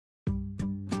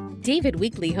David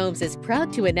Weekley Homes is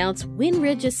proud to announce Wynn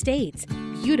Estates,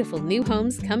 beautiful new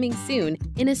homes coming soon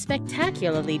in a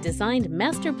spectacularly designed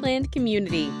master-planned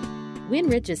community.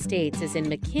 Wynn Estates is in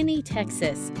McKinney,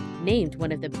 Texas, named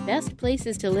one of the best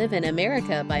places to live in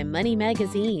America by Money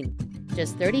Magazine.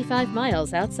 Just 35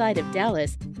 miles outside of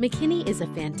Dallas, McKinney is a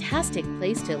fantastic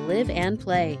place to live and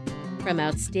play. From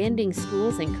outstanding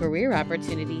schools and career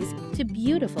opportunities to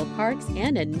beautiful parks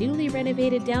and a newly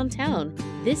renovated downtown,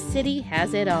 this city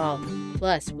has it all.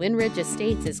 Plus, Wynn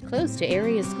Estates is close to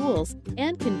area schools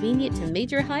and convenient to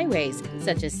major highways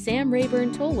such as Sam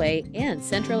Rayburn Tollway and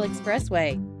Central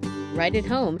Expressway. Right at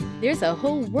home, there's a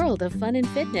whole world of fun and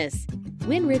fitness.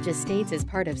 Wynn Estates is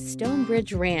part of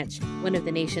Stonebridge Ranch, one of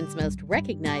the nation's most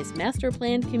recognized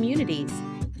master-planned communities.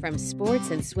 From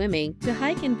sports and swimming to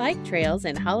hike and bike trails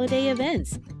and holiday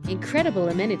events, incredible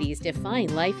amenities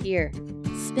define life here.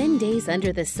 Spend days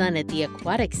under the sun at the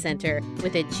Aquatic Center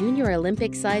with a Junior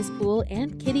Olympic-sized pool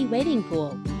and kiddie wading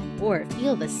pool. Or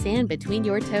feel the sand between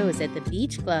your toes at the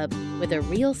Beach Club with a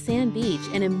real sand beach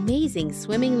and amazing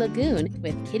swimming lagoon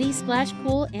with kiddie splash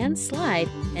pool and slide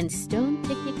and stone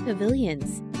picnic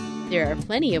pavilions. There are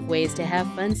plenty of ways to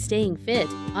have fun staying fit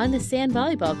on the sand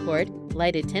volleyball court,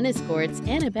 lighted tennis courts,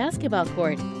 and a basketball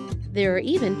court. There are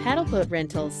even paddle boat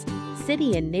rentals.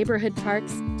 City and neighborhood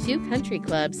parks, 2 country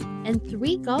clubs, and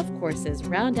 3 golf courses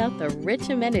round out the rich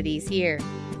amenities here.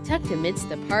 Tucked amidst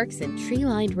the parks and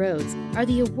tree-lined roads are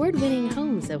the award-winning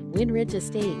homes of Wynn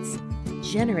Estates.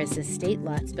 Generous estate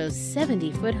lots boast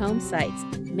 70-foot home sites,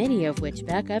 many of which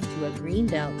back up to a green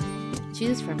belt.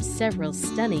 Choose from several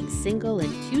stunning single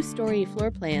and 2-story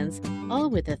floor plans, all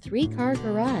with a 3-car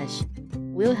garage.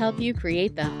 We'll help you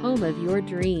create the home of your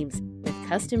dreams with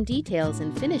custom details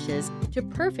and finishes to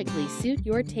perfectly suit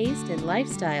your taste and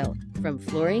lifestyle, from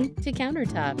flooring to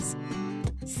countertops.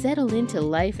 Settle into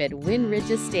life at Wynn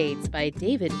Estates by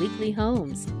David Weekley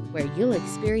Homes, where you'll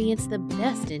experience the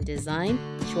best in design,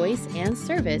 choice, and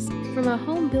service from a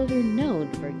home builder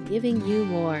known for giving you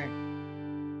more.